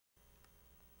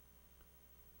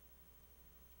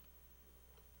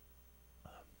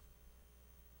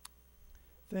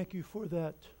Thank you for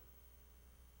that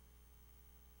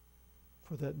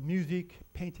music.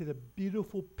 Painted a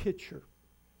beautiful picture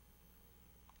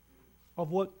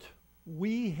of what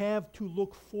we have to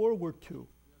look forward to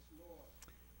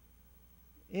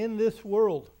in this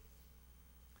world.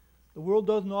 The world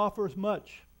doesn't offer us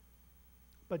much,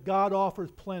 but God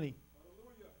offers plenty.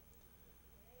 Hallelujah.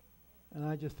 And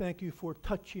I just thank you for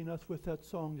touching us with that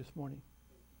song this morning.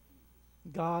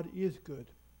 God is good.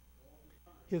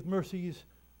 His mercies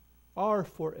are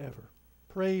forever.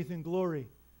 Praise and glory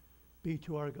be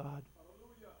to our God.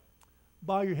 Hallelujah.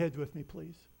 Bow your heads with me,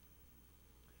 please.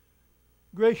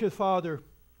 Gracious Father,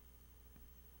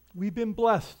 we've been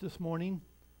blessed this morning.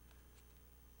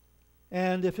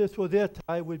 And if this was it,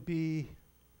 I'd be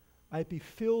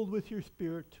filled with your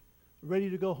Spirit, ready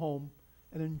to go home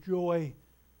and enjoy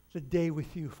the day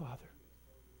with you, Father.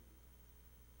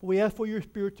 We ask for your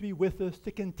Spirit to be with us,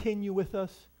 to continue with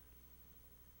us,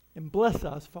 and bless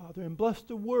us, Father, and bless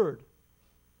the Word,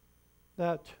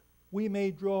 that we may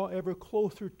draw ever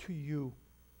closer to you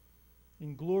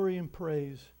in glory and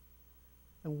praise,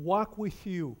 and walk with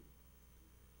you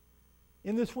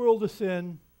in this world of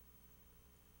sin.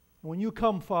 When you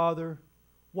come, Father,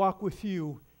 walk with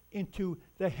you into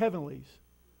the heavenlies,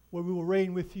 where we will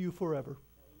reign with you forever.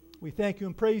 We thank you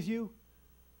and praise you.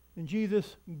 In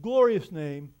Jesus' glorious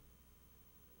name,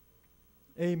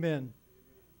 amen.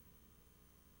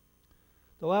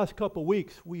 The last couple of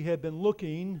weeks, we have been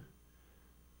looking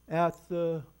at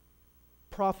the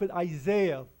prophet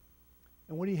Isaiah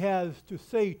and what he has to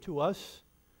say to us.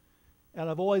 And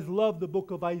I've always loved the book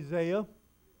of Isaiah.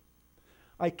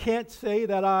 I can't say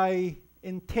that I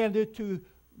intended to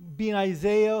be in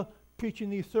Isaiah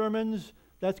preaching these sermons.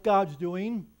 That's God's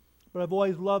doing. But I've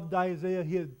always loved Isaiah.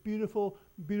 He has beautiful,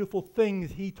 beautiful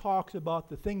things he talks about,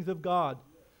 the things of God,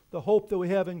 the hope that we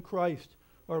have in Christ,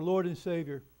 our Lord and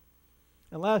Savior.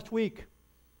 And last week,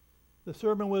 the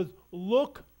sermon was,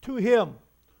 look to him.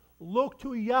 Look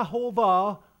to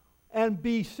Yahovah and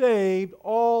be saved,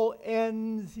 all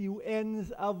ends, you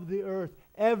ends of the earth.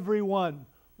 Everyone,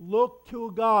 look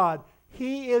to God.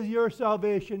 He is your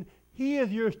salvation. He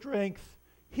is your strength.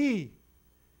 He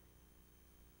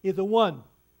is the one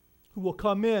who will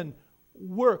come in,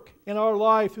 work in our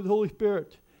life through the Holy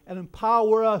Spirit, and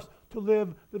empower us to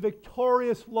live the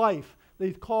victorious life that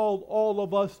He's called all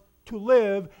of us to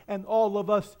live and all of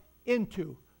us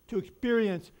into, to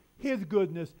experience His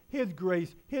goodness, His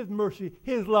grace, His mercy,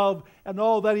 His love, and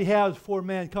all that He has for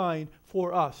mankind,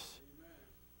 for us. Amen.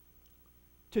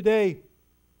 Today,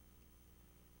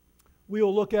 we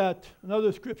will look at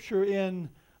another scripture in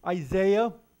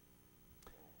Isaiah.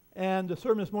 And the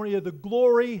sermon this morning is the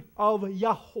glory of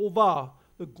Yahovah,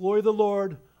 the glory of the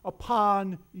Lord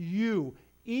upon you,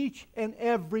 each and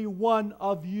every one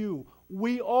of you.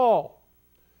 We all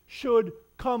should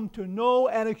come to know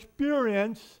and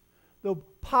experience the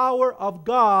power of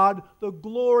God, the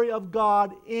glory of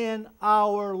God in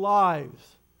our lives.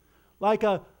 Like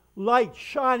a light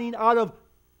shining out of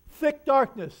thick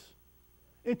darkness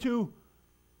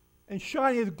and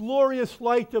shining His glorious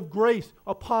light of grace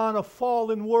upon a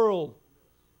fallen world.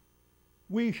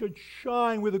 We should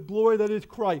shine with the glory that is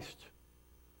Christ.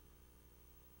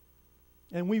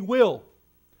 And we will.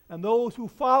 And those who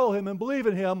follow Him and believe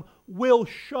in Him will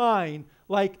shine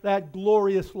like that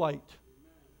glorious light.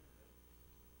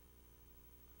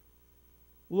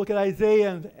 We'll look at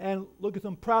Isaiah and look at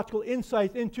some practical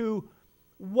insights into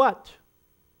what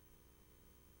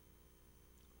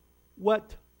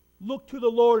look to the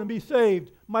Lord and be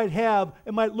saved might have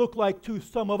and might look like to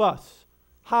some of us.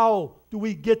 How do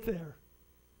we get there?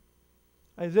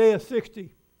 Isaiah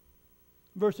 60,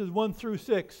 verses 1 through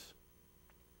 6.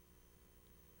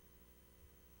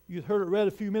 You heard it read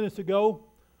a few minutes ago.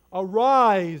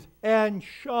 Arise and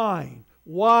shine.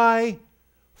 Why?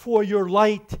 For your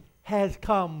light has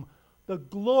come. The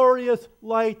glorious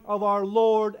light of our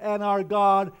Lord and our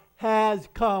God has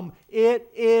come. It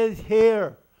is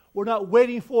here. We're not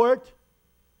waiting for it.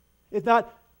 It's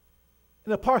not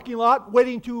in the parking lot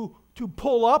waiting to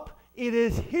pull up. It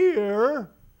is here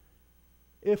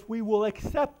if we will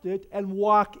accept it and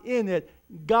walk in it.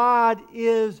 God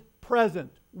is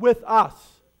present with us.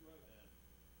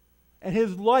 And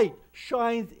His light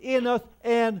shines in us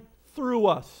and through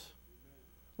us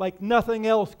like nothing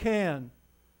else can.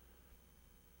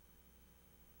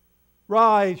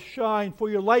 Rise, shine, for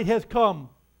your light has come,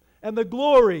 and the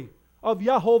glory of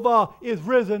Yahovah is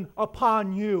risen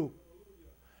upon you.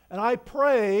 And I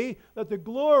pray that the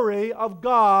glory of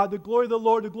God, the glory of the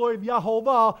Lord, the glory of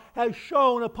Yahovah has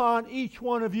shone upon each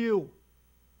one of you.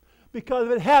 Because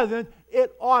if it hasn't,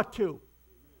 it ought to.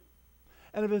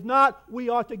 And if it's not, we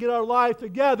ought to get our lives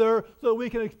together so that we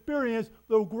can experience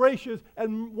the gracious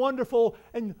and wonderful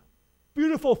and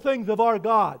beautiful things of our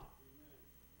God.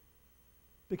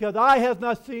 Because eye has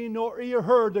not seen nor ear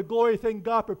heard the glorious thing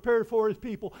God prepared for his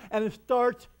people. And it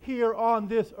starts here on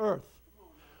this earth.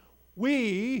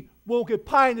 We won't get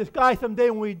pie in the sky someday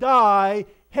when we die.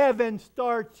 Heaven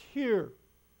starts here.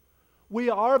 We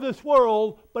are of this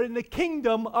world, but in the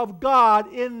kingdom of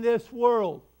God in this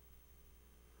world.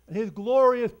 And his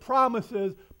glorious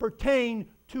promises pertain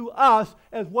to us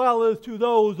as well as to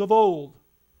those of old.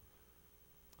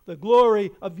 The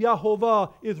glory of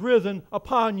Yahovah is risen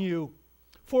upon you.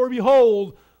 For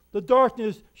behold, the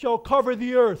darkness shall cover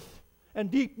the earth, and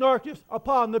deep darkness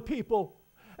upon the people.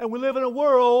 And we live in a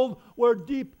world where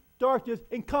deep darkness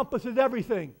encompasses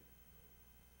everything.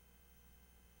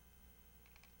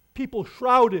 People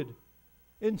shrouded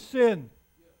in sin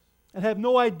and have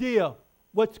no idea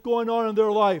what's going on in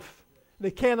their life.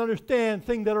 They can't understand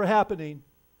things that are happening.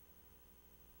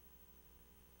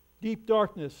 Deep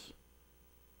darkness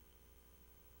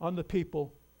on the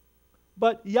people.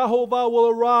 But Yahovah will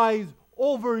arise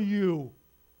over you,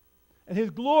 and his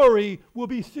glory will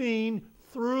be seen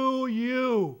through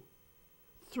you,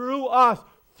 through us,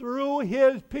 through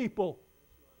his people.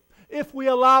 If we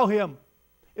allow him,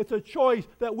 it's a choice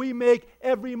that we make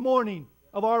every morning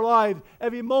of our lives,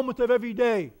 every moment of every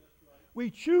day. We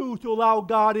choose to allow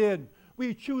God in.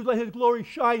 We choose to let his glory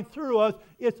shine through us.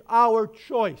 It's our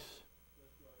choice.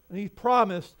 And he's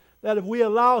promised that if we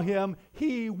allow him,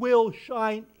 he will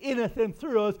shine in us and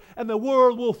through us, and the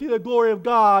world will see the glory of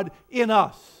God in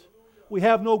us. We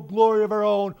have no glory of our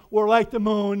own. We're like the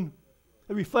moon.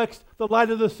 It reflects the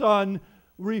light of the sun.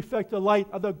 We reflect the light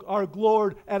of our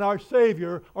Lord and our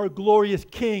Savior, our glorious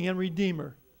King and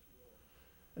Redeemer.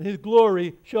 And his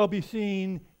glory shall be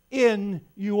seen in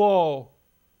you all.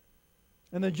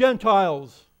 And the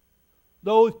Gentiles,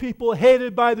 those people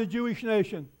hated by the Jewish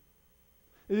nation,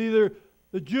 is either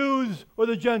the Jews or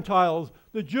the Gentiles,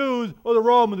 the Jews or the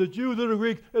Romans, the Jews or the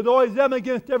Greeks. It's always them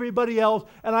against everybody else.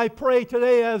 And I pray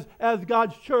today as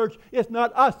God's church, it's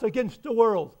not us against the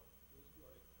world.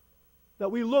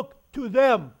 That we look to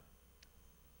them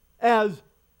as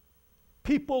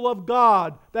people of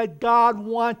God, that God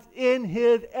wants in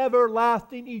his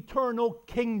everlasting, eternal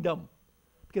kingdom.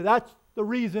 Because that's the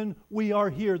reason we are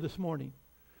here this morning.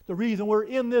 The reason we're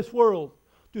in this world,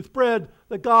 to spread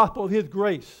the gospel of his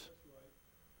grace.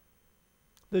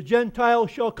 The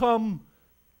Gentiles shall come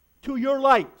to your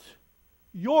lights,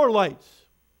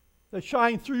 that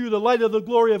shine through you the light of the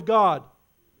glory of God,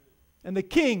 and the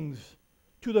kings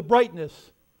to the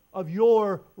brightness of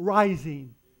your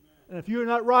rising. And if you're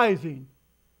not rising,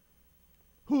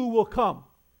 who will come?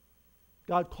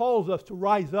 God calls us to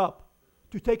rise up,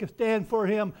 to take a stand for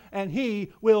him, and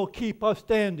he will keep us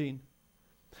standing.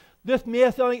 This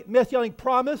messianic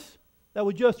promise that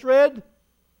we just read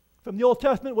from the Old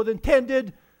Testament was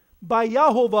intended by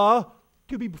Yahovah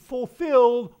to be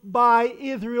fulfilled by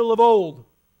Israel of old,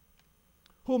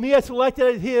 whom he had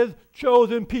selected as his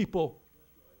chosen people.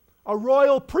 A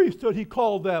royal priesthood, he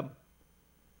called them,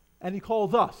 and he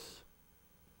calls us.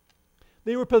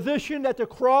 They were positioned at the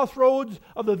crossroads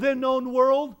of the then known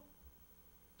world,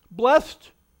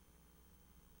 blessed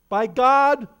by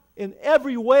God in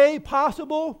every way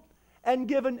possible, and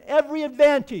given every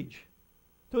advantage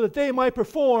so that they might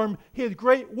perform his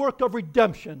great work of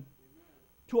redemption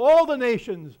to all the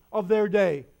nations of their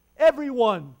day,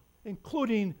 everyone,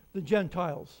 including the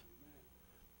Gentiles.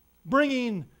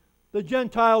 Bringing the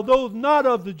Gentiles, those not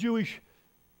of the Jewish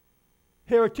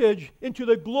heritage, into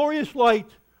the glorious light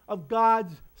of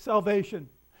God's salvation.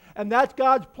 And that's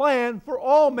God's plan for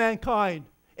all mankind.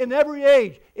 In every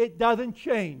age, it doesn't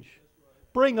change.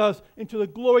 Bring us into the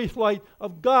glorious light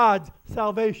of God's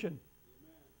salvation.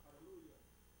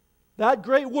 That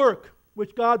great work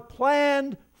which God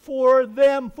planned for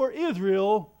them, for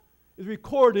Israel, is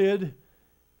recorded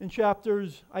in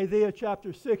Isaiah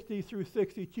chapter 60 through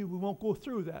 62. We won't go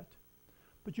through that.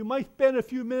 But you might spend a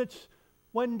few minutes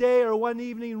one day or one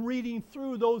evening reading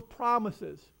through those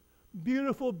promises.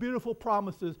 Beautiful, beautiful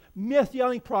promises,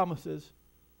 messianic promises.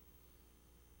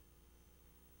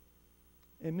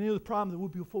 And many of the promises will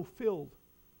be fulfilled.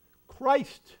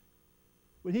 Christ,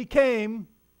 when he came,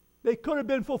 they could have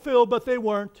been fulfilled, but they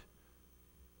weren't.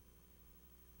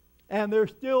 And they're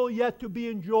still yet to be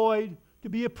enjoyed, to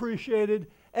be appreciated,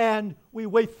 and we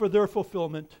wait for their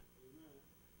fulfillment.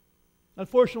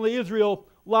 Unfortunately, Israel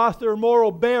lost their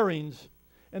moral bearings,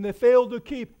 and they failed to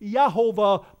keep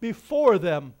Yahovah before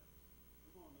them.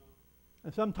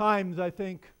 And sometimes I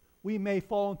think we may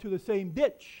fall into the same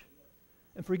ditch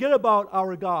and forget about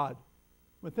our God.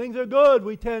 When things are good,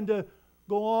 we tend to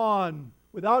go on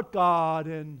without God,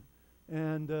 and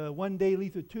one day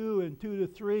leads to two, and two to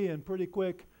three, and pretty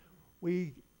quick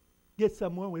we get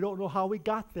somewhere. We don't know how we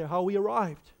got there, how we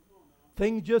arrived.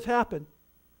 Things just happen.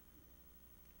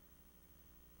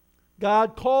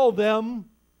 God called them,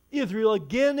 Israel,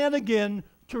 again and again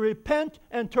to repent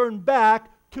and turn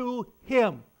back to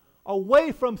Him,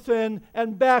 away from sin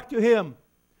and back to Him.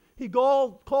 He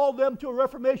called them to a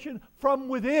reformation from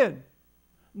within,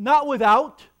 not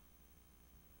without,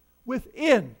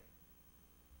 within.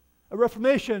 A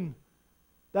reformation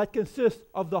that consists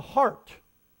of the heart.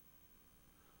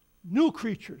 New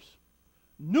creatures,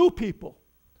 new people,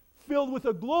 filled with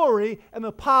the glory and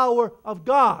the power of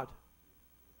God.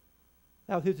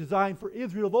 That was His design for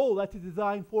Israel of old. That's His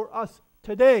design for us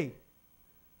today.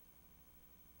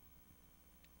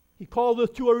 He called us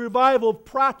to a revival of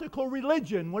practical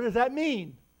religion. What does that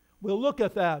mean? We'll look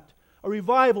at that. A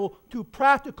revival to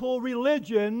practical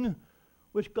religion,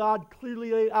 which God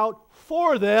clearly laid out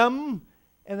for them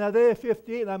in Isaiah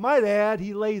 58. And I might add,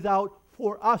 He lays out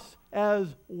for us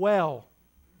as well.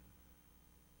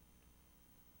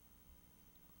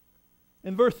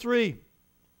 In verse 3,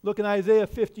 look in Isaiah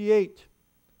 58,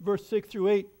 verse 6 through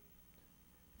 8.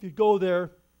 If you go there,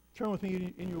 turn with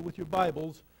me with your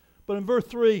Bibles. But in verse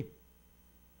 3,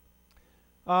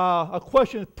 a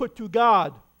question is put to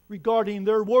God regarding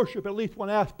their worship, at least one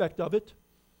aspect of it.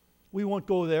 We won't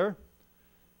go there.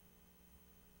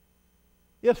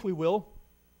 Yes, we will.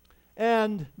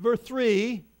 And verse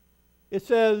 3, it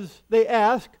says, they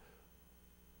asking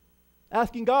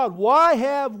God, why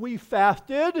have we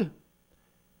fasted?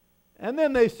 And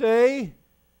then they say,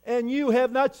 and you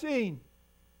have not seen.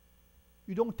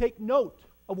 You don't take note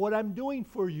of what I'm doing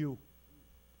for you.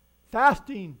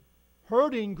 Fasting,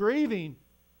 hurting, grieving,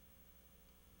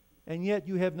 and yet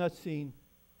you have not seen.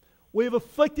 We have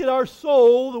afflicted our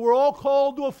soul. We're all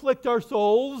called to afflict our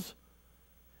souls.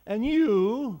 And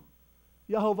you,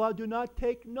 Yehovah, do not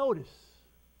take notice.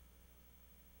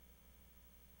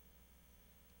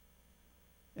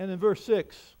 And in verse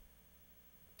 6,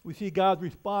 we see God's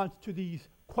response to these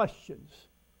questions.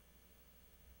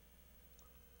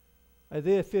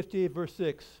 Isaiah 58, verse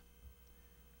 6.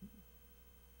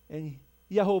 And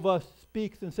Yehovah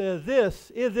speaks and says,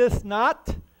 is this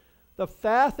not the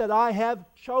fast that I have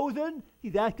chosen?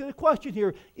 He's asking a question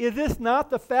here. Is this not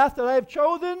the fast that I have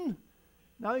chosen?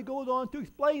 Now he goes on to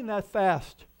explain that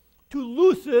fast. To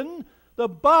loosen the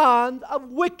bonds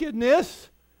of wickedness,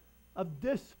 of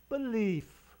disbelief.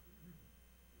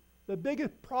 The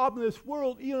biggest problem in this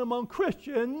world, even among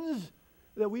Christians,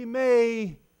 that we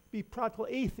may be practical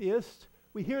atheists.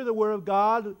 We hear the Word of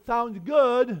God, it sounds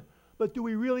good, but do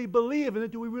we really believe in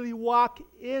it? Do we really walk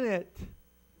in it?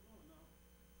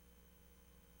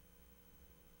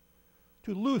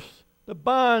 To loose the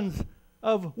bonds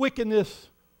of wickedness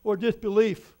or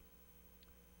disbelief.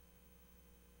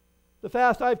 The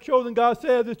fast I've chosen, God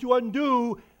says, is to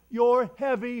undo your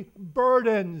heavy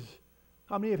burdens.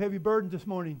 How many have heavy burdens this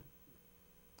morning?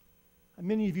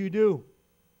 Many of you do.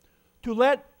 To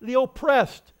let the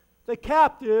oppressed, the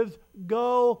captives,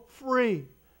 go free.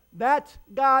 That's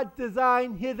God's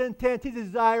design, His intent, His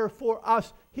desire for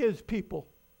us, His people.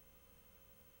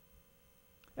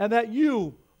 And that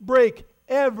you break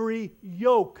every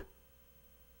yoke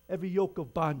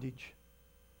of bondage.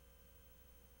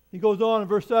 He goes on in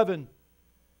verse 7.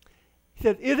 He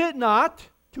says, is it not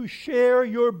to share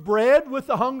your bread with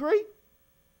the hungry?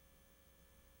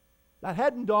 That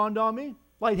hadn't dawned on me.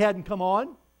 Light hadn't come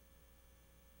on.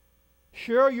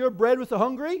 Share your bread with the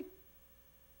hungry?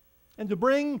 And to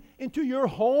bring into your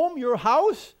home, your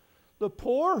house, the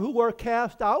poor who are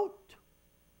cast out?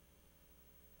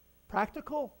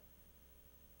 Practical.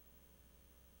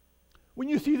 When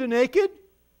you see the naked,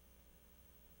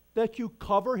 that you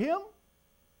cover him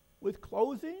with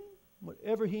clothing,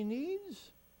 whatever he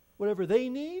needs, whatever they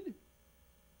need.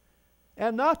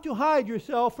 And not to hide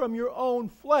yourself from your own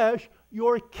flesh,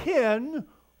 your kin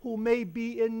who may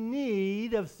be in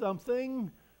need of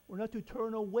something. We're not to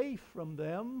turn away from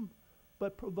them,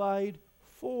 but provide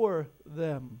for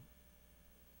them.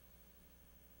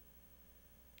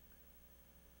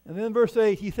 And then verse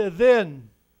 8, he says, then,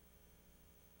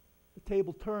 the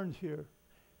table turns here.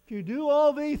 If you do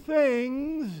all these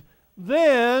things,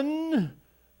 then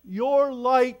your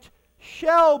light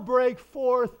shall break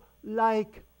forth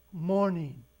like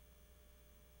morning.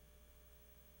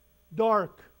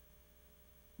 Dark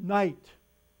night.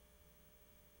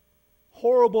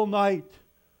 Horrible night.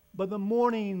 But the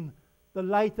morning, the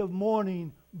light of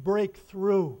morning breaks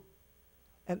through.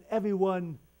 And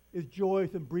everyone is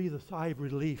joyous and breathes a sigh of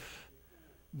relief.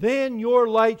 Then your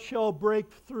light shall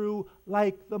break through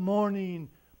like the morning.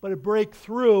 but a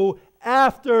breakthrough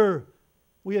after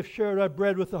we have shared our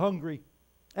bread with the hungry,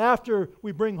 after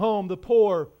we bring home the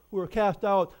poor who are cast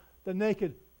out, the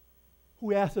naked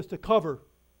who ask us to cover,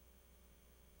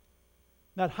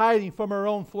 not hiding from our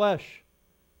own flesh,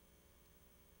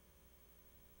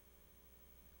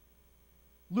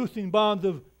 loosing bonds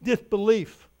of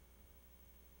disbelief,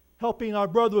 helping our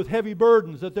brother with heavy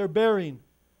burdens that they're bearing,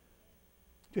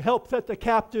 to help set the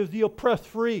captives, the oppressed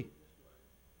free,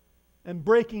 and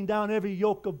breaking down every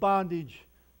yoke of bondage.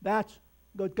 That's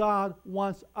what God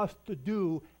wants us to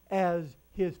do as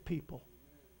His people.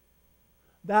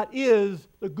 That is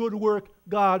the good work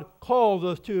God calls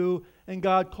us to, and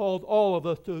God calls all of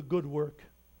us to a good work.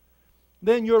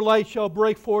 Then your light shall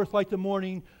break forth like the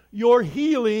morning. Your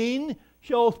healing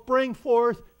shall spring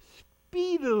forth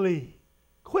speedily,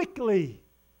 quickly,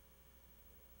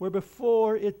 where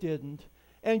before it didn't.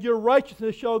 And your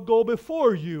righteousness shall go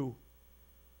before you.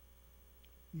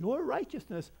 Your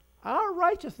righteousness,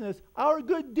 our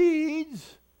good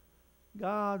deeds,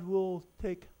 God will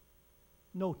take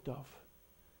note of.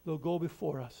 They'll go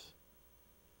before us.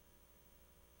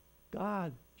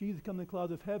 God, Jesus, come in the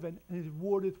clouds of heaven, and His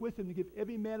reward is with Him to give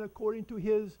every man according to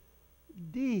his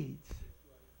deeds.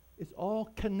 It's all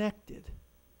connected.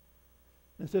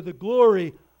 And so the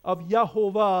glory of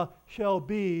Yahovah shall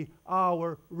be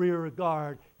our rear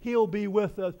guard. He'll be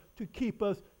with us to keep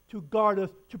us, to guard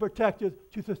us, to protect us,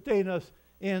 to sustain us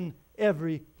in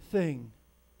everything.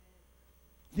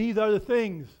 These are the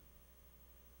things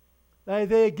that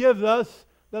Isaiah gives us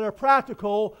that are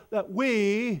practical, that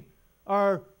we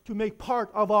are to make part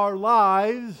of our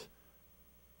lives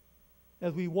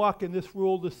as we walk in this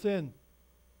world of sin.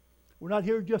 We're not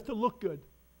here just to look good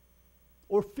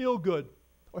or feel good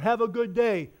or have a good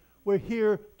day. We're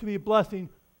here to be a blessing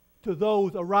to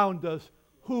those around us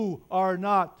who are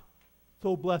not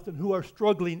so blessed and who are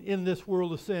struggling in this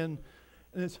world of sin.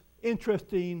 And it's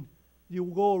interesting, you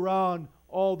go around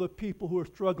all the people who are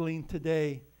struggling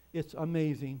today. It's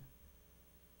amazing.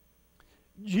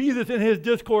 Jesus, in His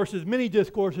discourses, many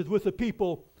discourses with the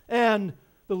people and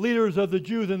the leaders of the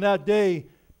Jews in that day,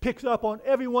 picks up on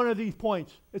every one of these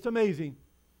points. It's amazing.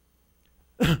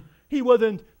 He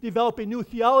wasn't developing new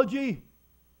theology.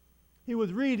 He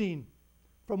was reading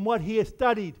from what he had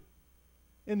studied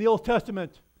in the Old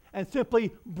Testament and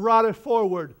simply brought it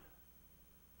forward.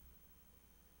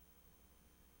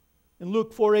 In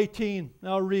Luke 4:18,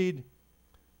 I'll read,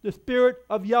 "The Spirit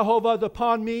of Yahovah is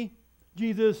upon me."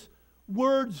 Jesus'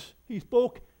 words He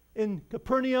spoke in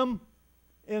Capernaum,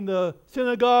 in the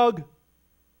synagogue,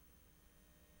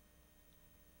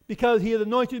 because He has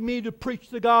anointed me to preach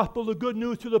the gospel, the good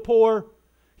news to the poor.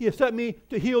 He has sent me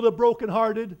to heal the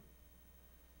brokenhearted,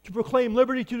 to proclaim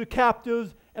liberty to the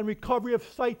captives and recovery of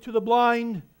sight to the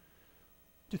blind,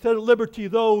 to set at liberty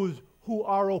those who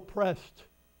are oppressed.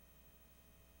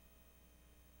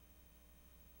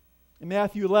 In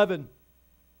Matthew 11,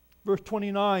 verse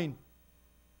 29,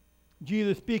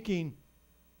 Jesus speaking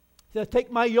says,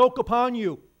 "Take my yoke upon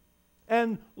you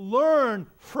and learn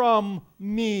from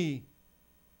me.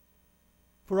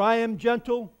 For I am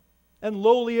gentle and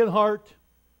lowly in heart,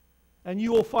 and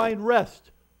you will find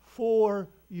rest for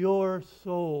your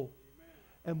soul." Amen.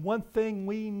 And one thing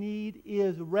we need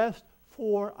is rest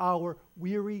for our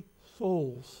weary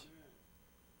souls. Amen.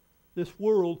 This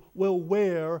world will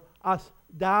wear us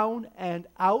down and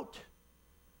out.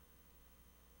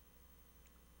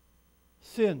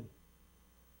 Sin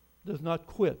does not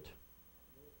quit.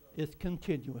 It's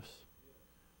continuous.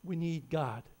 We need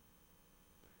God.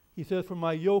 He says, "For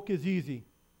my yoke is easy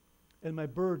and my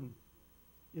burden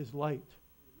is light."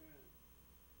 Amen.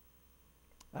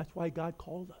 That's why God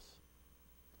called us.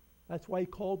 That's why He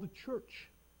called the church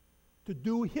to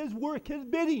do His work, His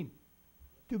bidding,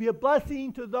 to be a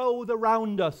blessing to those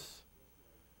around us.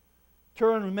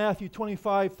 Turn to Matthew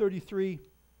 25:33.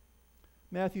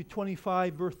 Matthew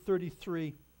 25, verse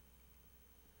 33.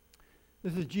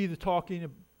 This is Jesus talking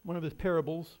in one of His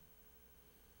parables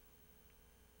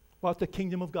about the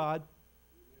kingdom of God.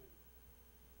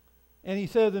 And He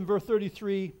says in verse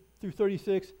 33 through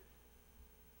 36,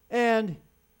 "And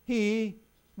He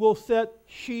will set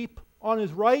sheep on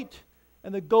His right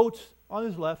and the goats on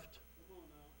His left."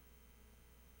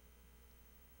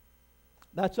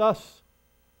 That's us.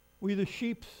 We the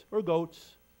sheep or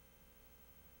goats.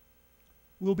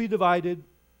 We'll be divided.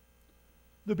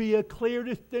 There'll be a clear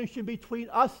distinction between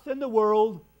us and the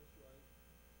world.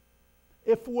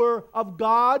 If we're of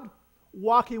God,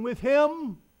 walking with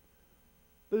Him,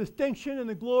 the distinction and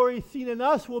the glory seen in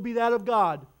us will be that of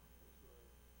God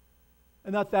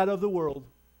and not that of the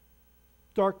world.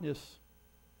 Darkness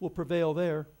will prevail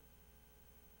there.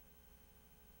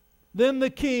 Then the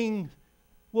king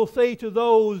will say to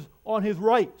those on his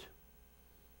right,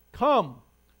 come,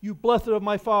 you blessed of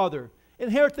my Father,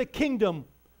 inherit the kingdom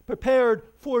prepared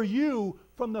for you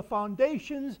from the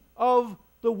foundations of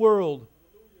the world.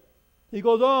 He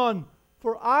goes on,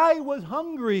 for I was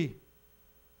hungry,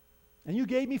 and you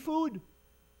gave me food.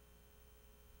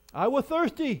 I was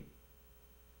thirsty,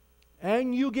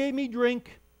 and you gave me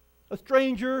drink. A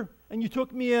stranger, and you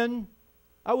took me in.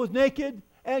 I was naked,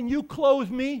 and you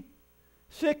clothed me.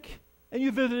 Sick, and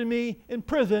you visited me. In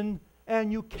prison,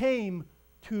 and you came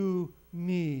to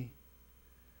me.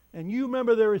 And you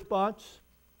remember their response.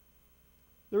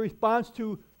 The response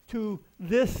to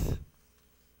this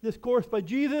discourse by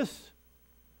Jesus.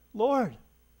 Lord,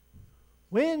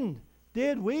 when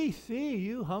did we see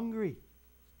you hungry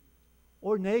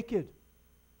or naked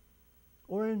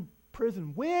or in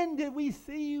prison? When did we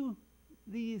see you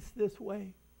this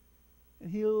way? And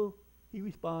he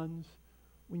responds,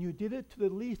 when you did it to the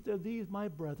least of these, my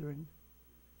brethren,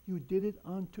 you did it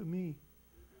unto me.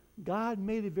 God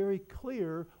made it very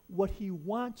clear what he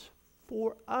wants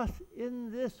for us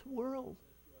in this world.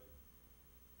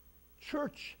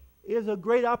 Church is a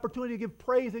great opportunity to give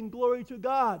praise and glory to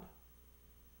God.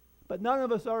 But none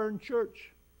of us are in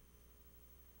church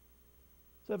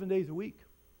 7 days a week,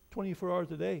 24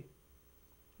 hours a day.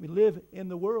 We live in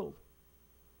the world.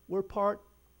 We're part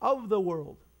of the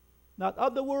world. Not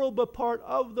of the world, but part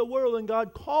of the world. And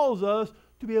God calls us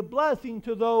to be a blessing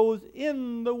to those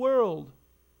in the world.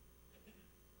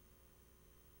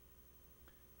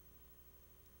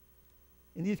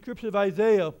 In these scriptures of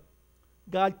Isaiah,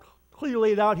 God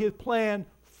clearly laid out his plan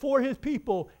for his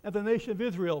people and the nation of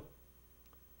Israel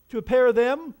to prepare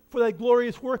them for that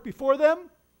glorious work before them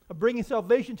of bringing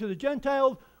salvation to the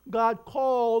Gentiles. God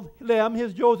called them,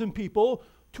 his chosen people,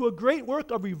 to a great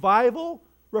work of revival,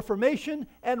 reformation,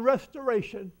 and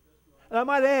restoration. And I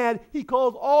might add, he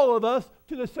calls all of us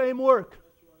to the same work.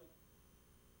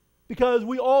 Because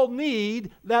we all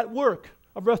need that work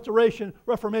of restoration,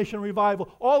 reformation,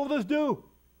 revival. All of us do.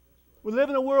 We live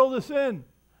in a world of sin.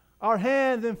 Our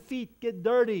hands and feet get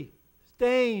dirty,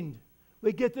 stained.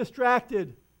 We get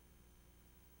distracted.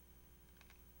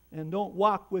 And don't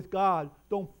walk with God.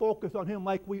 Don't focus on him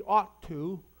like we ought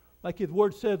to, like his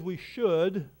word says we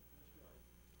should.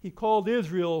 He called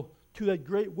Israel to that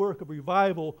great work of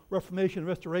revival, reformation, and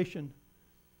restoration.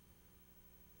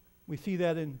 We see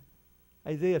that in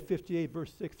Isaiah 58,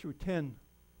 verse 6 through 10.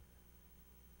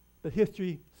 But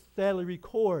history sadly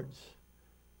records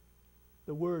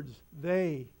the words,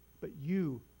 they, but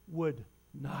you would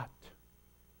not.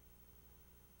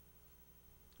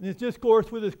 In his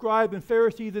discourse with the scribes and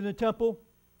Pharisees in the temple,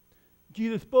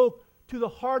 Jesus spoke to the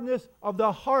hardness of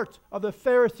the hearts of the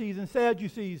Pharisees and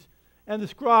Sadducees and the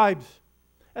scribes.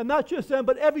 And not just them,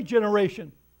 but every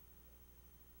generation.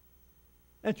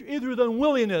 And to Israel's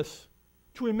unwillingness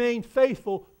to remain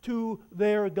faithful to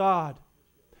their God.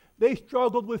 They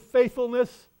struggled with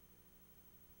faithfulness.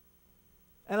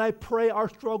 And I pray our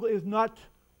struggle is not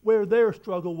where their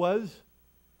struggle was.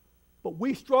 But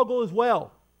we struggle as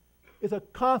well. It's a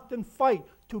constant fight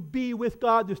to be with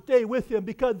God, to stay with him,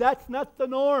 because that's not the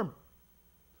norm.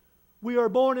 We are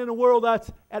born in a world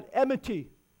that's at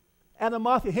enmity,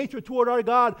 animosity, hatred toward our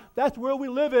God. That's where we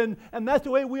live in, and that's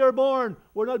the way we are born.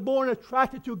 We're not born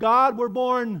attracted to God. We're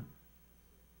born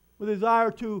with a desire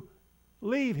to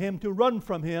leave him, to run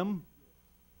from him.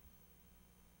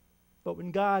 But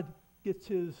when God gets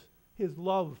his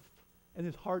love and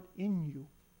his heart in you,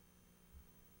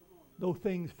 those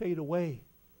things fade away,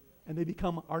 and they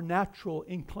become our natural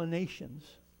inclinations.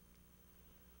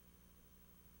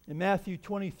 In Matthew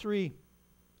 23,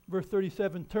 verse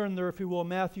 37, turn there if you will,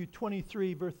 Matthew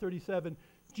 23, verse 37,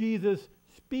 Jesus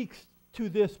speaks to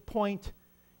this point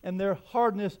and their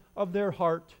hardness of their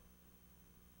heart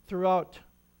throughout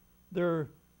their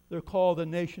call, the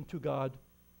nation to God.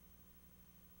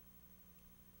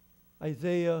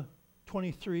 Matthew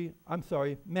 23,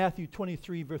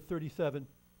 verse 37.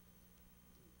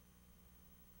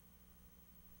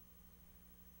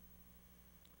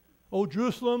 Oh,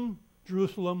 Jerusalem,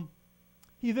 Jerusalem.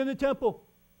 He's in the temple,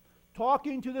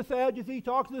 talking to the Sadducees,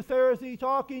 talking to the Pharisees,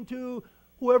 talking to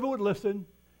whoever would listen,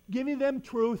 giving them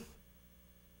truth.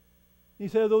 He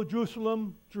says, oh,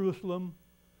 Jerusalem, Jerusalem,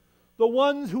 the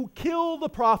ones who kill the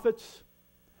prophets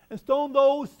and stone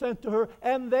those sent to her,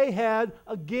 and they had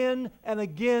again and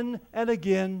again and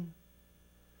again.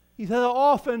 He said, how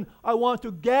often I want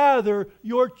to gather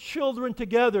your children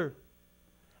together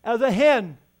as a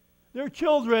hen. Their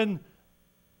children,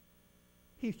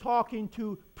 he's talking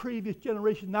to previous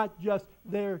generations, not just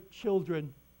their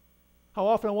children. How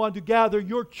often I wanted to gather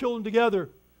your children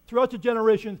together throughout the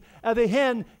generations, as a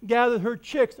hen gathers her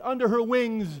chicks under her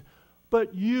wings,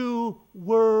 but you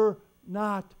were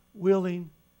not willing.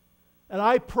 And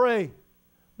I pray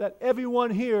that everyone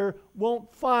here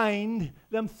won't find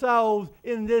themselves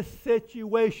in this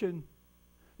situation,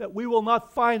 that we will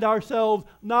not find ourselves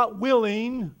not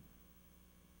willing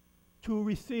to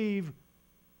receive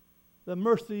the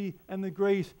mercy and the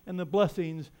grace and the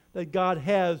blessings that God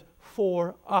has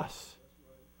for us.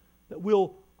 That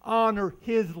we'll honor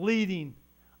His leading,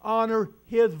 honor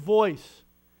His voice,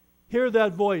 hear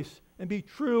that voice, and be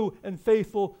true and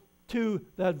faithful to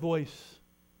that voice.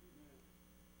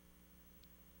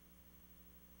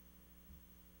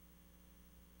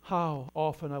 How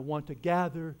often I want to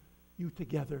gather you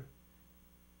together,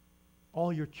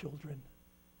 all your children,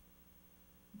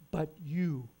 but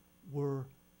you were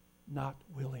not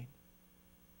willing.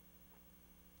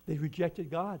 They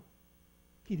rejected God.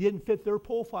 He didn't fit their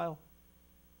profile,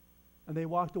 and they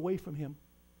walked away from Him.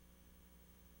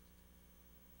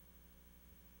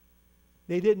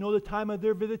 They didn't know the time of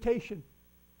their visitation,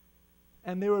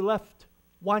 and they were left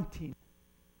wanting.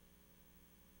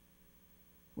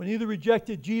 When either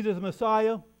rejected Jesus the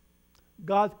Messiah,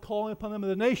 God's calling upon them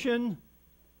as a nation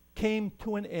came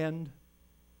to an end.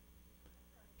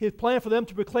 His plan for them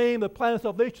to proclaim the plan of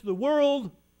salvation to the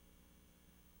world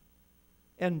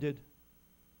ended.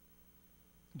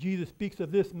 Jesus speaks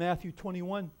of this in Matthew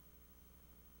 21.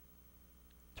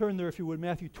 Turn there if you would,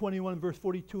 Matthew 21, verse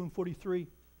 42 and 43.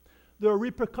 There are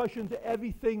repercussions to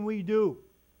everything we do.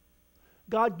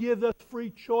 God gives us free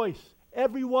choice,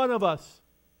 every one of us.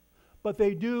 But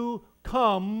they do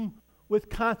come with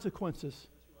consequences.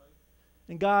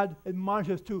 And God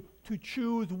admonishes us to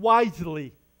choose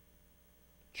wisely.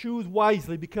 Choose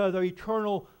wisely, because our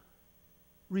eternal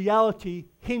reality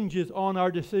hinges on our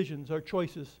decisions, our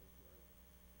choices.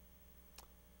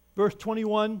 Verse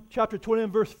 21, chapter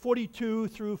 21, verse 42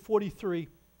 through 43.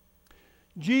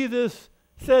 Jesus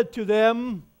said to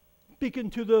them,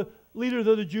 speaking to the leaders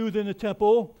of the Jews in the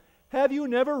temple, "Have you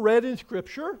never read in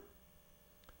Scripture?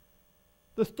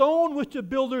 The stone which the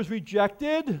builders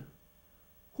rejected."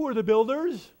 Who are the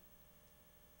builders?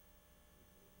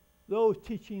 Those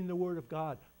teaching the Word of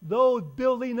God. Those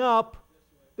building up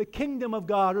the kingdom of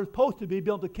God, or supposed to be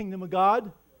built the kingdom of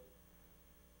God.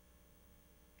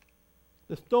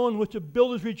 The stone which the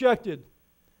builders rejected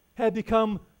had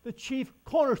become the chief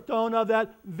cornerstone of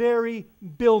that very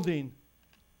building.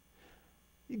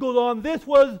 He goes on, this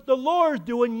was the Lord's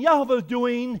doing, Yahweh's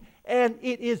doing, and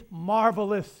it is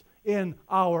marvelous in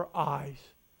our eyes.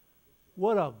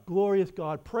 What a glorious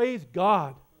God. Praise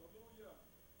God.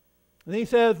 And then he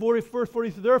says, verse 40,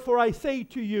 therefore I say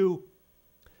to you,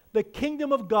 the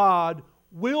kingdom of God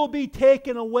will be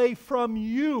taken away from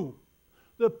you.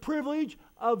 The privilege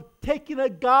of taking a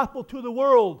gospel to the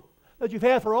world that you've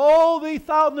had for all these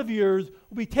thousands of years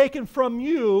will be taken from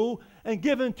you and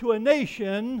given to a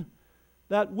nation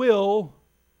that will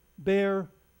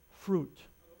bear fruit.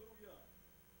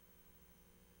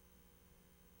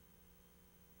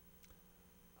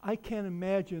 I can't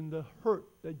imagine the hurt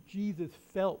that Jesus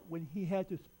felt when he had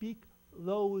to speak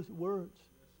those words.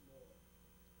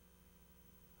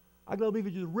 I believe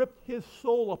it just ripped his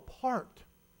soul apart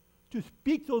to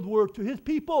speak those words to his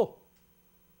people.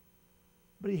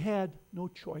 But he had no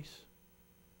choice.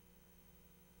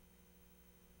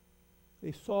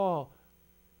 They saw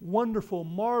wonderful,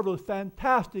 marvelous,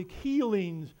 fantastic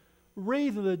healings,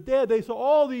 raising the dead. They saw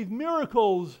all these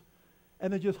miracles,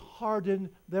 and they just hardened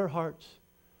their hearts.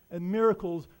 And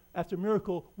miracles after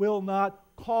miracle will not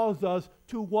cause us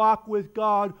to walk with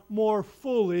God more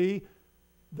fully.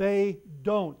 They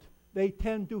don't. They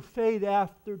tend to fade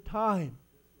after time.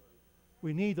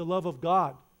 We need the love of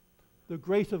God, the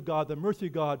grace of God, the mercy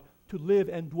of God to live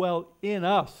and dwell in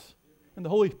us, and the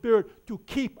Holy Spirit to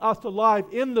keep us alive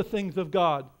in the things of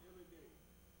God.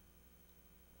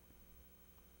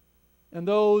 And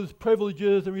those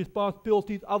privileges and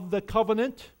responsibilities of the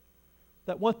covenant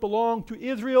that once belonged to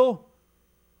Israel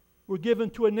were given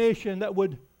to a nation that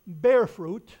would bear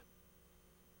fruit.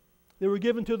 They were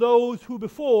given to those who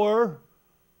before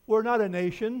were not a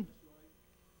nation.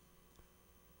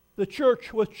 The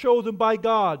church was chosen by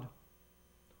God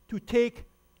to take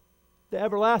the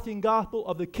everlasting gospel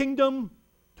of the kingdom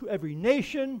to every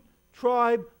nation,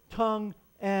 tribe, tongue,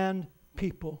 and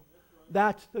people.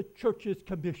 That's the church's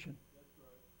commission.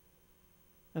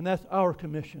 And that's our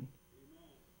commission.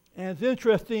 And it's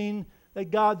interesting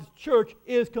that God's church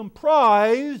is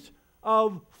comprised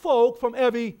of folk from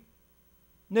every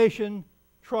nation,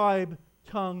 tribe,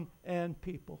 tongue, and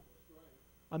people.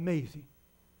 Amazing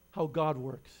how God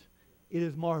works. It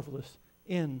is marvelous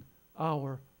in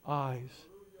our eyes.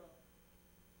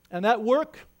 And that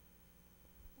work,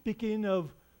 speaking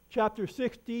of chapter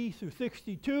 60 through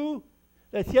 62,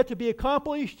 that's yet to be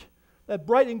accomplished, that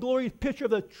bright and glorious picture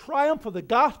of the triumph of the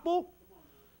gospel,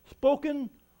 spoken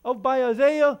of by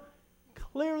Isaiah,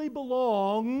 clearly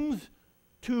belongs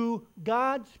to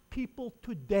God's people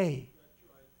today.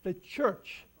 The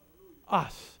church,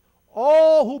 us,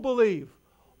 all who believe,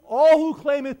 all who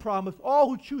claim His promise, all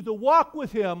who choose to walk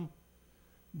with Him,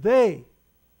 they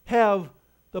have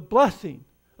the blessing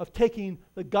of taking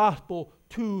the gospel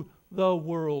to the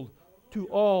world, to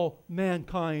all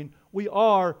mankind. We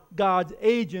are God's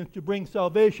agents to bring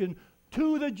salvation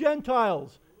to the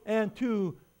Gentiles and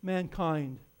to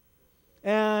mankind.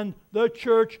 And the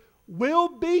church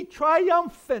will be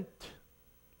triumphant.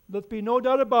 Let's be no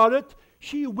doubt about it.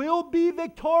 She will be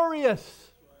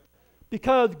victorious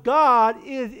because God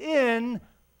is in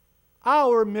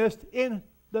our midst, in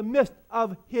the midst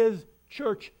of His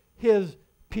church, His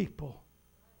people.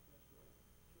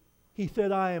 He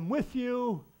said, I am with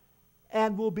you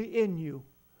and will be in you.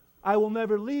 I will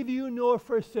never leave you nor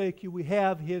forsake you. We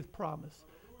have His promise.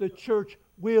 The church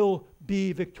will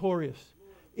be victorious.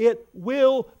 It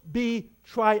will be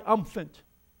triumphant.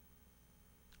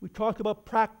 We talked about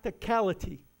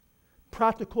practicality,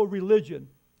 practical religion.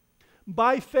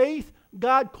 By faith,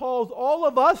 God calls all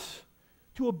of us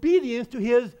to obedience to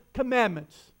His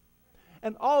commandments.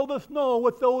 And all of us know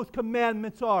what those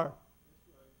commandments are.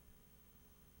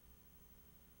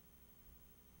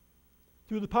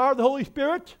 Through the power of the Holy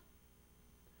Spirit,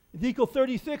 Ezekiel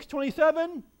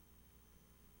 36:27,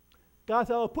 God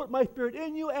said, I will put my Spirit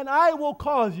in you, and I will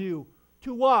cause you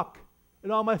to walk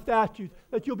in all my statutes,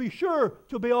 that you'll be sure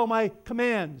to obey all my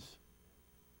commands.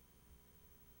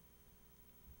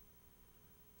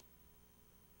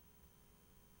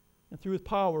 And through His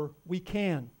power, we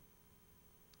can.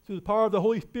 Through the power of the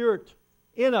Holy Spirit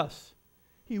in us,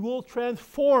 He will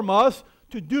transform us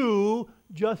to do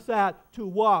just that, to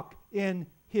walk in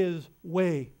His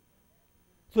way.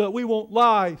 So that we won't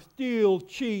lie, steal,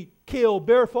 cheat, kill,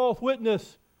 bear false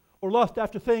witness, or lust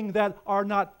after things that are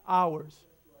not ours.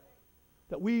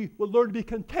 That we will learn to be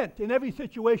content in every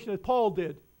situation as Paul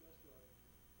did.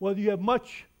 Whether you have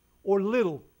much or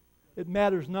little, it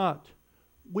matters not.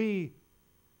 We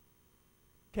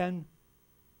can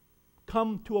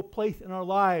come to a place in our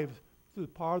lives through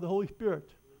the power of the Holy Spirit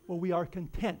where we are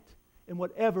content in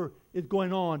whatever is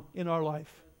going on in our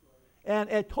life and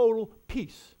at total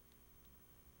peace.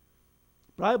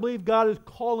 But I believe God is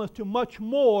calling us to much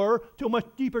more, to a much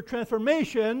deeper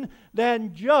transformation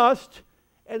than just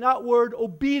an outward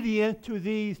obedience to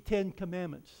these 10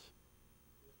 commandments.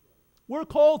 We're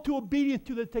called to obedience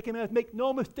to the 10 commandments. Make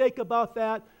no mistake about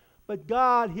that. But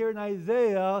God here in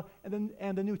Isaiah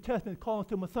and the New Testament is calling us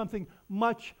to something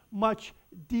much, much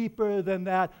deeper than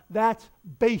that. That's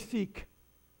basic.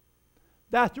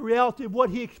 That's the reality of what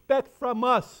He expects from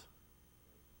us.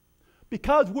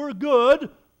 Because we're good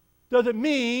doesn't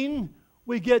mean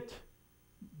we get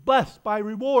blessed by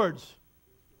rewards.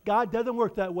 God doesn't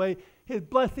work that way. His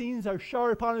blessings are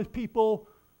showered upon His people,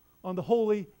 on the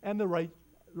holy and the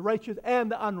righteous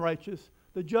and the unrighteous,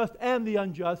 the just and the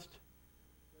unjust.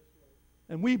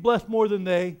 And we bless more than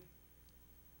they.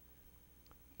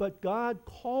 But God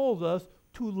calls us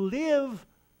to live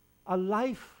a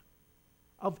life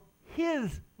of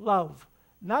His love.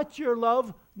 Not your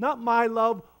love, not my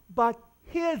love, but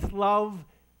His love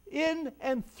in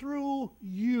and through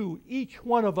you, each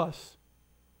one of us.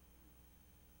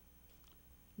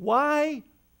 Why?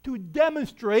 To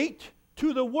demonstrate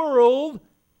to the world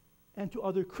and to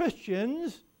other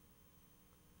Christians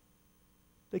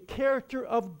the character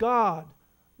of God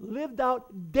lived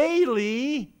out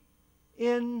daily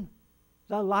in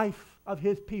the life of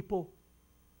His people.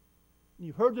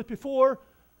 You've heard this before,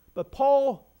 but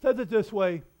Paul says it this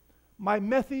way, my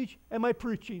message and my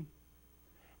preaching.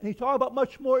 And he talked about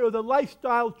much more. It was a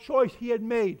lifestyle choice he had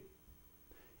made.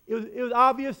 It was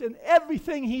obvious in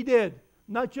everything he did,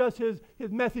 not just his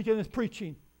message and his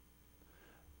preaching.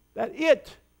 That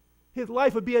his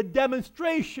life would be a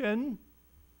demonstration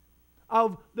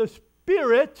of the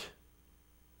Spirit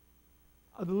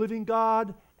of the living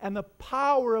God and the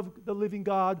power of the living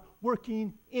God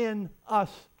working in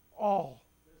us all.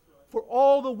 For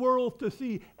all the world to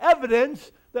see.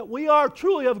 Evidence that we are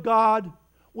truly of God.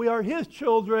 We are His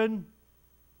children.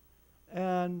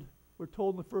 And we're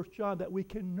told in 1 John that we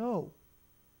can know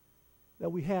that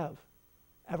we have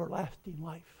everlasting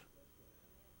life.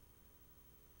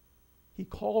 He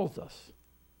calls us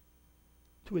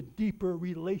to a deeper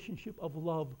relationship of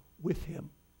love with Him.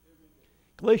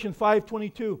 Galatians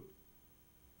 5:22.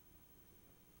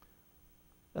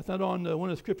 That's not on one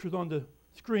of the scriptures on the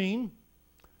screen,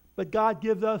 but God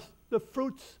gives us the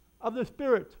fruits of the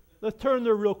Spirit. Let's turn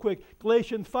there real quick.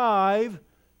 Galatians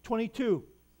 5:22.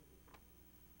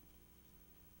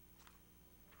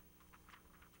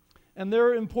 And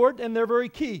they're important and they're very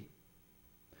key.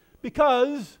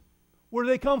 Because where do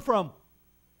they come from?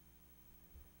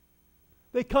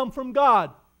 They come from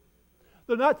God.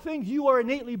 They're not things you are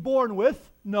innately born with.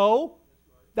 No.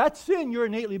 That's sin you're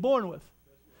innately born with.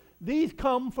 These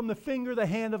come from the finger, the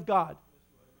hand of God.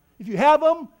 If you have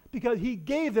them, because He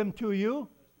gave them to you,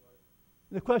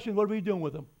 the question, what are we doing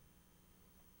with them?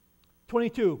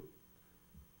 22.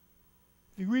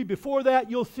 If you read before that,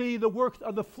 you'll see the works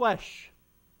of the flesh.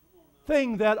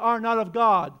 Things that are not of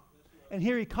God. And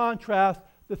here he contrasts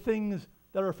the things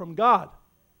that are from God.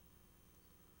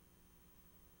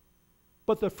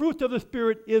 But the fruit of the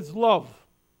Spirit is love.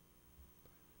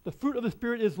 The fruit of the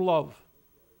Spirit is love.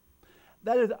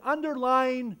 That is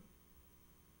underlying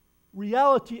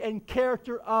reality and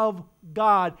character of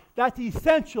God. That's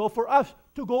essential for us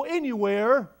to go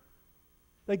anywhere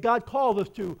that God called us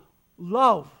to.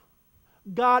 Love.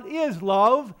 God is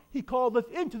love. He called us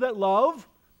into that love.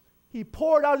 He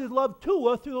poured out His love to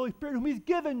us through the Holy Spirit whom He's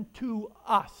given to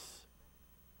us.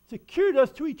 Secured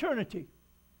us to eternity.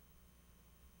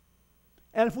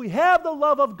 And if we have the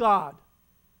love of God,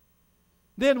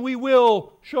 then we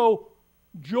will show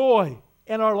joy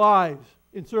in our lives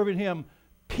in serving Him.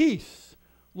 Peace,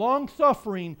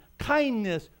 long-suffering,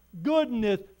 kindness,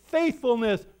 goodness,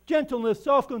 faithfulness, gentleness,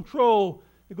 self-control.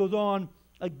 It goes on.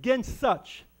 Against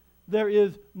such there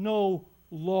is no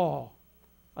law.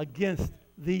 Against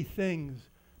these things,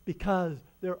 because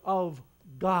they're of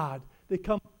God. They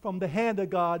come from the hand of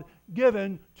God,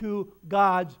 given to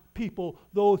God's people,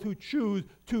 those who choose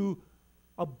to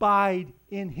abide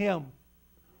in Him. Amen.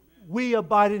 We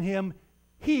abide in Him.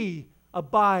 He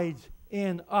abides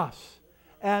in us.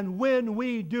 And when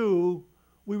we do,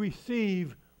 we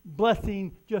receive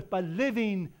blessing just by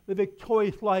living the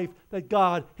victorious life that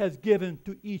God has given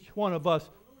to each one of us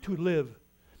to live.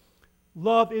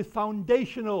 Love is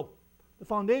foundational. The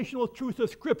foundational truth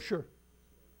of Scripture.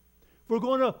 If we're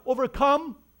going to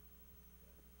overcome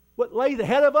what lays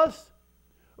ahead of us,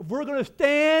 if we're going to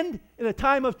stand in a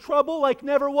time of trouble like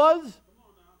never was,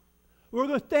 we're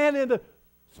going to stand in the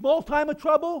small time of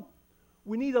trouble,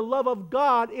 we need the love of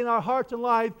God in our hearts and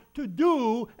lives to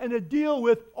do and to deal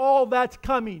with all that's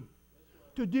coming,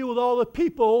 to deal with all the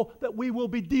people that we will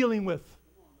be dealing with.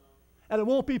 And it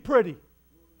won't be pretty.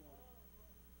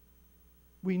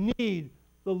 We need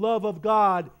the love of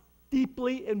God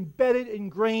deeply embedded,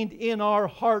 ingrained in our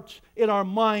hearts, in our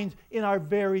minds, in our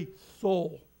very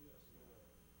soul.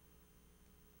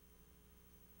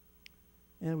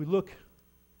 And we look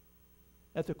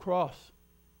at the cross.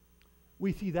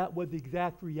 We see that was the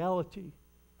exact reality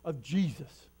of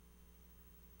Jesus.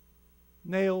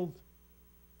 Nailed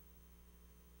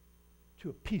to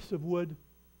a piece of wood,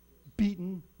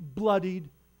 beaten, bloodied,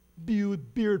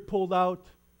 beard pulled out.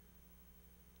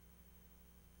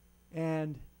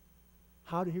 And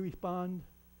how did He respond?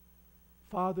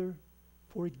 Father,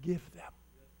 forgive them.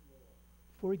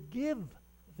 Forgive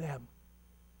them.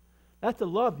 That's a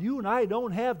love you and I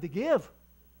don't have to give.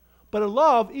 But a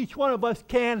love each one of us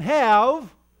can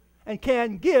have and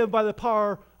can give by the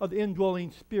power of the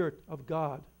indwelling Spirit of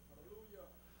God.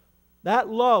 That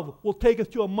love will take us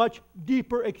to a much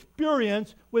deeper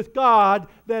experience with God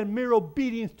than mere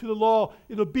obedience to the law.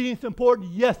 Is obedience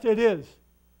important? Yes, it is.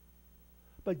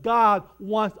 But God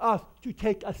wants us to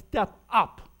take a step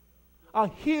up, a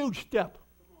huge step,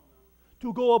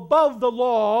 to go above the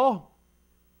law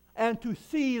and to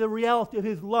see the reality of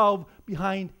His love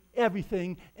behind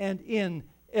everything and in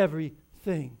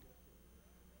everything.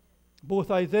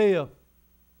 Both Isaiah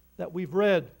that we've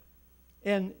read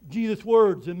and Jesus'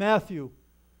 words in Matthew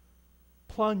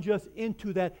plunge us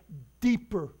into that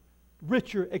deeper,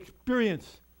 richer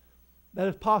experience that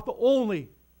is possible only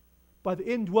by the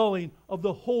indwelling of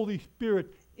the Holy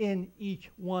Spirit in each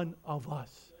one of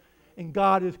us. And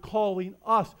God is calling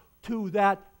us to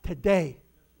that today,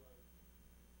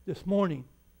 this morning.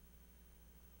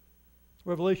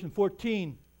 Revelation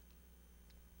 14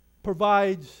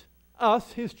 provides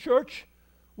us, His church,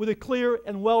 with a clear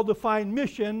and well-defined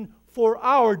mission for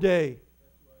our day.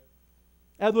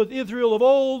 As with Israel of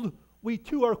old, we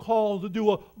too are called to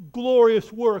do a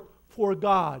glorious work for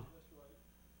God.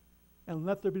 And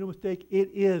let there be no mistake, it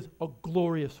is a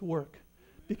glorious work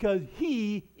because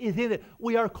He is in it.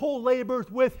 We are co-laborers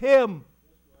with Him.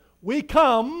 We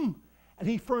come and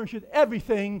He furnishes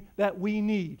everything that we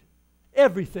need.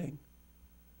 Everything.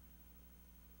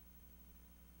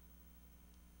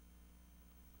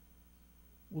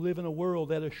 We live in a world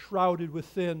that is shrouded with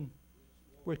sin.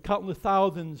 where countless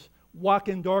thousands walk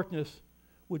in darkness,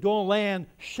 with no land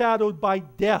shadowed by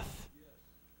death,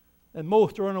 and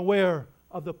most are unaware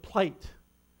of the plight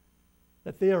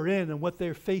that they are in and what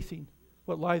they're facing,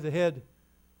 what lies ahead.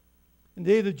 In the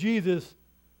days of Jesus,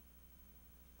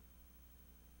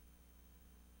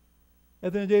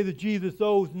 as in the days of Jesus,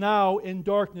 those now in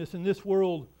darkness in this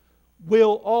world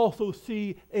will also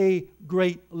see a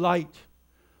great light.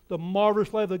 The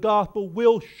marvelous light of the gospel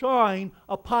will shine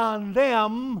upon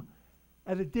them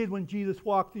as it did when Jesus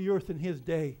walked the earth in his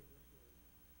day.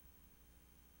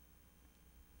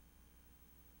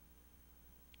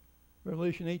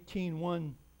 Revelation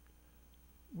 18:1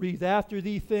 reads, "After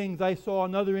these things I saw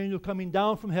another angel coming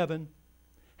down from heaven,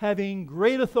 having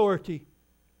great authority,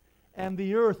 and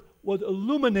the earth was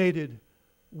illuminated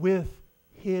with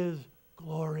his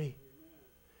glory."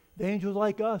 The angels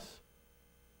like us,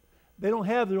 they don't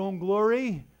have their own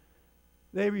glory.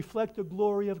 They reflect the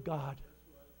glory of God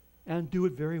and do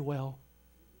it very well.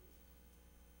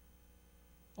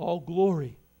 All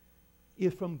glory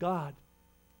is from God,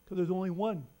 because there's only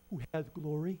one who has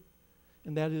glory,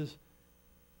 and that is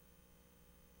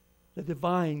the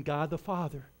divine God the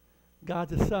Father, God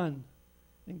the Son,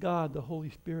 and God the Holy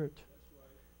Spirit.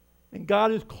 And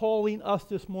God is calling us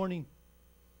this morning.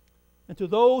 And to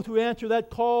those who answer that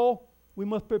call, we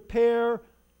must prepare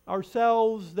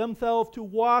themselves to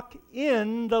walk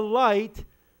in the light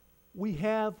we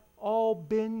have all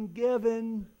been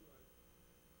given.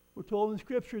 We're told in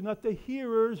Scripture, not the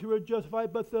hearers who are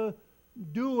justified, but the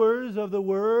doers of the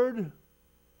word.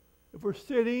 If we're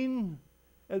sitting,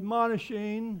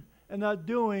 admonishing, and not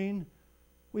doing,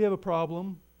 we have a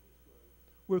problem.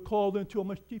 We're called into a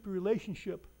much deeper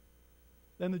relationship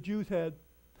than the Jews had,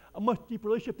 a much deeper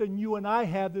relationship than you and I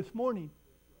have this morning.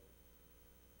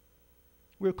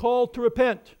 We're called to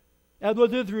repent, as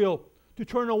was Israel, to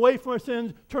turn away from our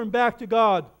sins, turn back to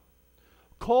God.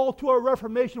 Called to a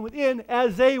reformation within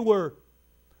as they were,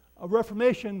 a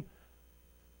reformation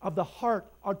of the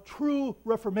heart, a true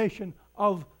reformation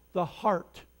of the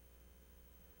heart.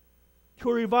 To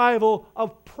a revival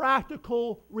of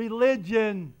practical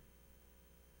religion,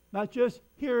 not just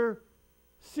hear,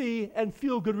 see, and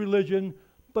feel good religion,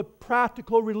 but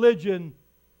practical religion,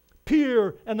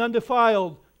 pure and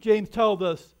undefiled, James tells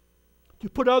us, to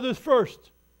put others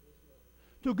first,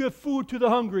 to give food to the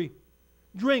hungry,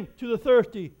 drink to the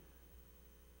thirsty,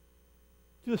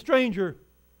 to the stranger,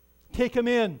 take him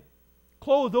in,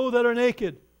 clothe those that are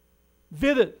naked,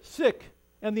 visit sick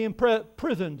and the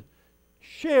imprisoned,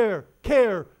 share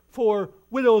care for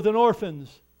widows and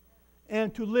orphans,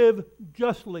 and to live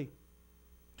justly,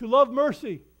 to love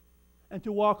mercy, and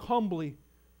to walk humbly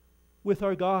with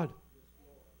our God.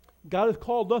 God has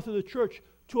called us as a church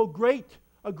to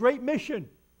a great mission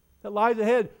that lies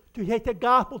ahead, to take the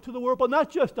gospel to the world, but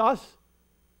not just us.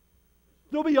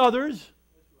 There'll be others.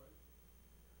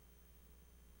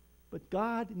 But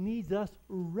God needs us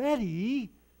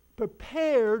ready,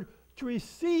 prepared to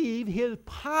receive his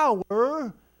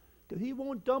power, because he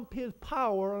won't dump his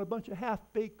power on a bunch of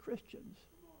half-baked Christians.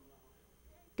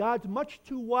 God's much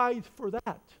too wise for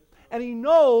that. And he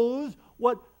knows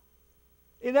what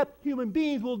inept human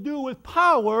beings will do with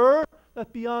power that's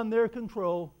beyond their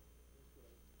control.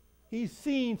 He's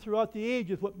seen throughout the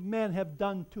ages what men have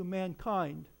done to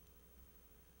mankind.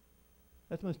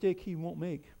 That's a mistake he won't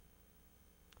make.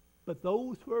 But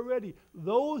those who are ready,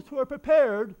 those who are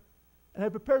prepared and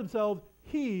have prepared themselves,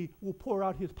 he will pour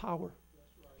out his power,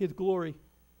 his glory.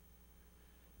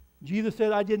 Jesus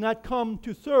said, "I did not come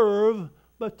to serve,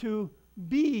 but to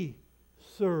be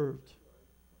served,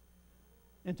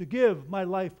 and to give my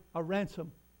life a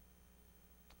ransom."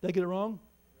 Did I get it wrong?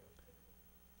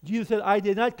 Jesus said, "I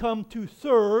did not come to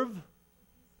serve,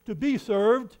 to be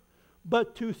served,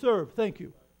 but to serve." Thank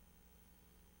you.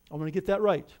 I'm going to get that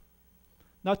right.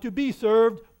 Not to be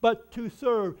served, but to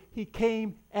serve. He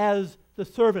came as the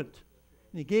servant.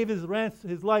 And he gave his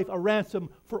life a ransom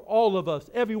for all of us,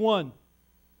 everyone.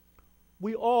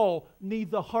 We all need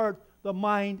the heart, the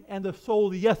mind, and the soul,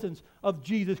 the essence of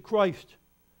Jesus Christ.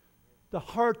 The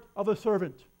heart of a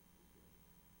servant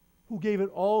who gave it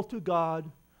all to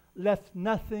God, left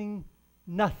nothing,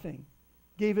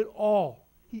 gave it all.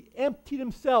 He emptied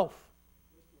himself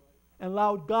and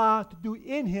allowed God to do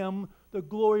in him the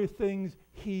glorious things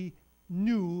he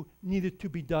knew needed to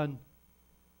be done.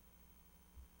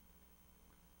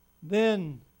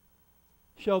 Then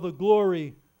shall the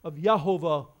glory of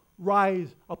Jehovah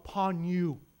rise upon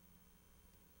you.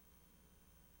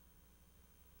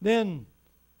 Then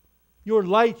your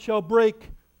light shall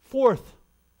break forth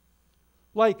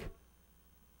like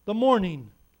the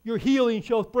morning. Your healing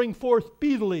shall spring forth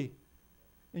speedily,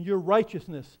 and your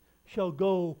righteousness shall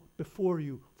go before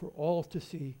you for all to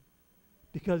see,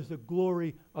 because the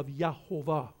glory of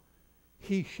Yahovah,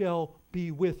 he shall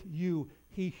be with you.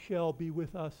 He shall be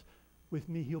with us. With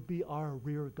me, he'll be our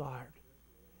rear guard.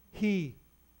 He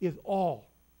is all,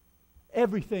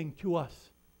 everything to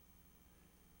us.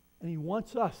 And he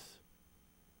wants us.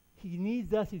 He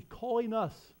needs us. He's calling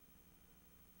us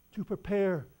to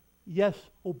prepare. Yes,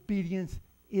 obedience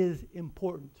is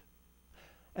important.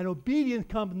 And obedience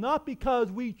comes not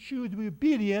because we choose to be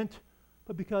obedient,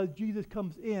 but because Jesus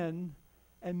comes in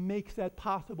and makes that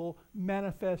possible,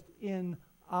 manifest in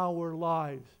our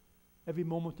lives every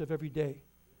moment of every day.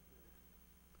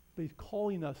 But he's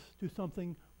calling us to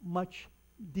something much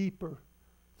deeper,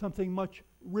 something much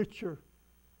richer,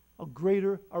 a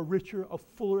greater, a richer, a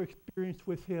fuller experience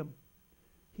with him.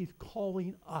 He's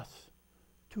calling us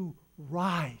to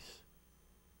rise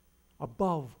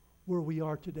above where we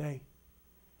are today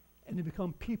and to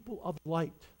become people of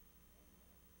light,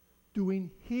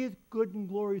 doing his good and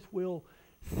glorious will,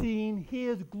 seeing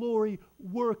his glory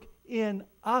work in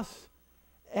us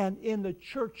and in the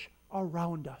church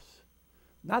around us.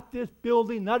 Not this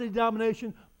building, not a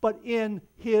denomination, but in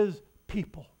his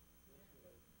people.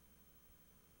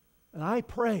 And I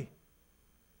pray,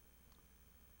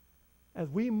 as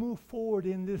we move forward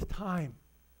in this time,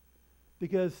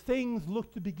 because things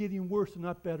look to be getting worse and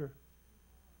not better,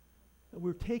 that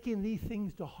we're taking these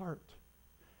things to heart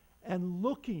and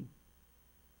looking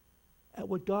at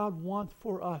what God wants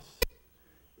for us.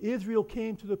 Israel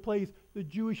came to the place, the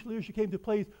Jewish leadership came to the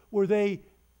place where the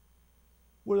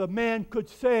man could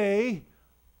say,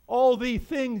 all these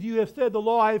things you have said, the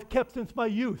law I have kept since my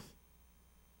youth.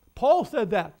 Paul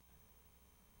said that.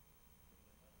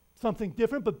 Something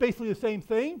different, but basically the same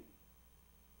thing.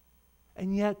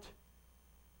 And yet,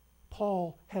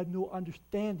 Paul had no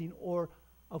understanding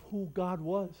of who God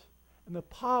was and the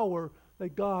power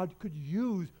that God could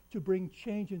use to bring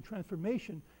change and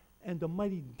transformation and the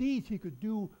mighty deeds he could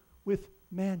do with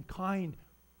mankind,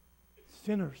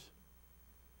 sinners.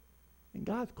 And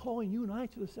God's calling you and I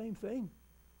to the same thing.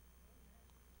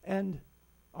 And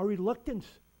our reluctance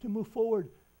to move forward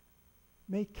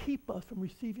may keep us from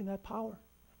receiving that power.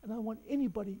 And I want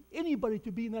anybody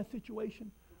to be in that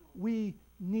situation. We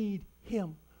need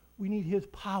him. We need his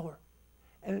power.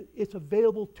 And it's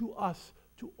available to us,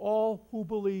 to all who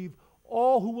believe,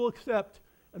 all who will accept,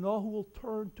 and all who will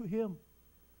turn to him.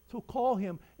 So call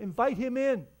him, invite him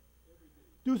in.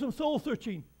 Do some soul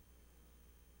searching.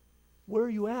 Where are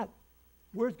you at?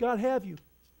 Where does God have you?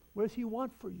 What does he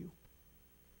want for you?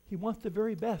 He wants the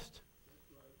very best.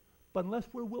 But unless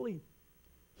we're willing,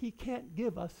 he can't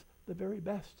give us the very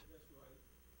best.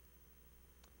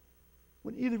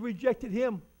 When Edom rejected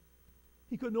him,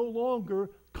 he could no longer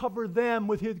cover them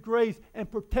with his grace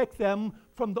and protect them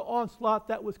from the onslaught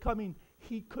that was coming.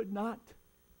 He could not.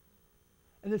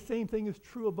 And the same thing is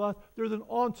true of us. There's an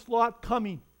onslaught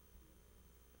coming.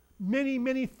 Many,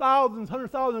 many thousands,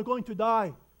 100,000 are going to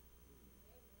die.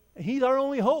 And he's our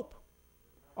only hope,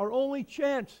 our only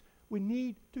chance. We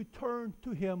need to turn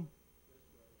to him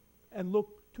and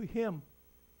look to him,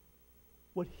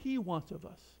 what he wants of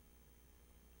us.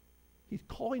 He's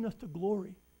calling us to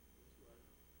glory,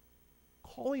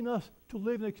 calling us to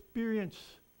live and experience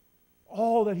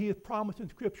all that he has promised in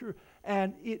Scripture,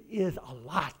 and it is a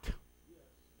lot,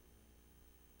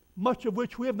 much of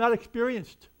which we have not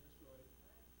experienced.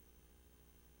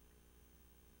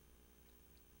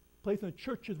 Place in the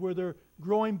churches where they're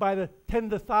growing by the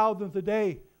tens of thousands a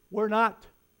day. We're not.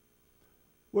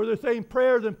 Where they're saying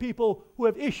prayers and people who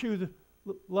have issues,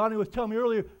 Lonnie was telling me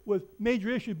earlier, with major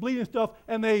issues, bleeding stuff,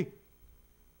 and they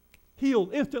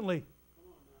healed instantly.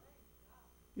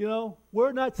 You know,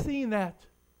 we're not seeing that.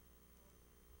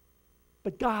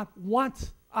 But God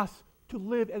wants us to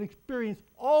live and experience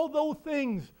all those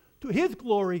things to his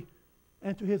glory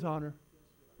and to his honor.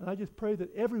 And I just pray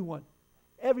that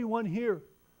everyone here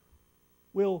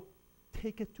will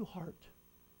take it to heart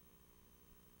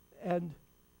and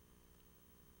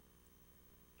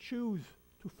choose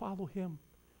to follow him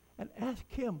and ask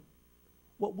him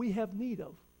what we have need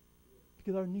of,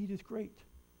 because our need is great.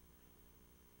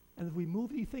 And as we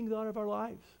move these things out of our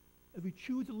lives, as we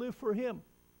choose to live for him,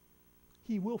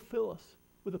 he will fill us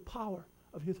with the power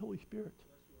of his Holy Spirit.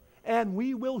 And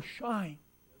we will shine.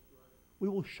 We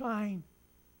will shine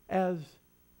as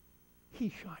he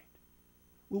shined.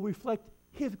 We'll reflect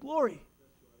his glory.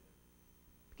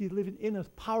 He's living in us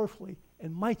powerfully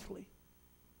and mightily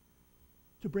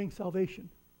to bring salvation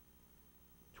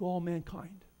to all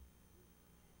mankind.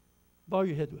 Bow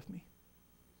your head with me.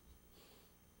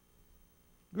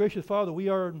 Gracious Father, we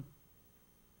are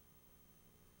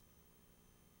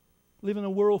living in a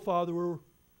world, Father, where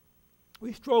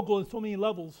We struggle in so many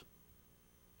levels.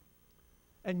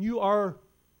 And you are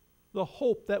the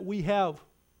hope that we have,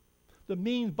 the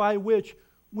means by which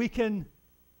we can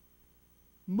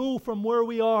move from where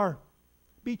we are,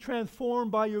 be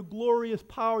transformed by your glorious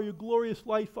power, your glorious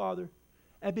light, Father,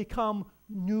 and become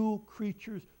new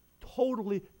creatures,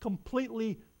 totally,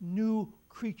 completely new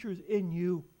creatures in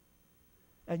you.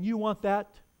 And you want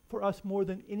that for us more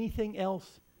than anything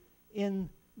else in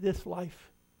this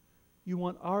life. You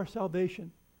want our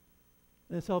salvation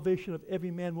and the salvation of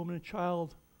every man, woman, and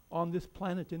child on this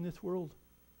planet, in this world.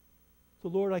 So,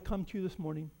 Lord, I come to you this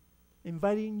morning,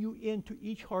 inviting you into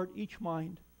each heart, each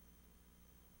mind.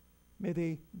 May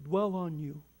they dwell on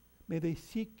you. May they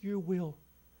seek your will.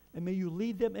 And may you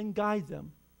lead them and guide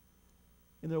them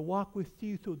in their walk with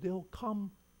you so they'll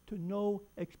come to know,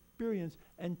 experience,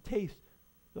 and taste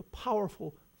the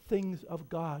powerful things of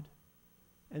God.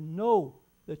 And know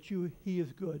that He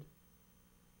is good.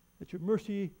 That your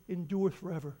mercy endures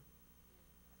forever.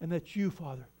 And that you,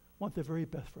 Father, want the very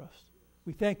best for us.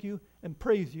 We thank you and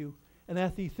praise you and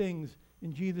ask these things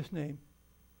in Jesus' name.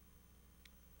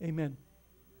 Amen.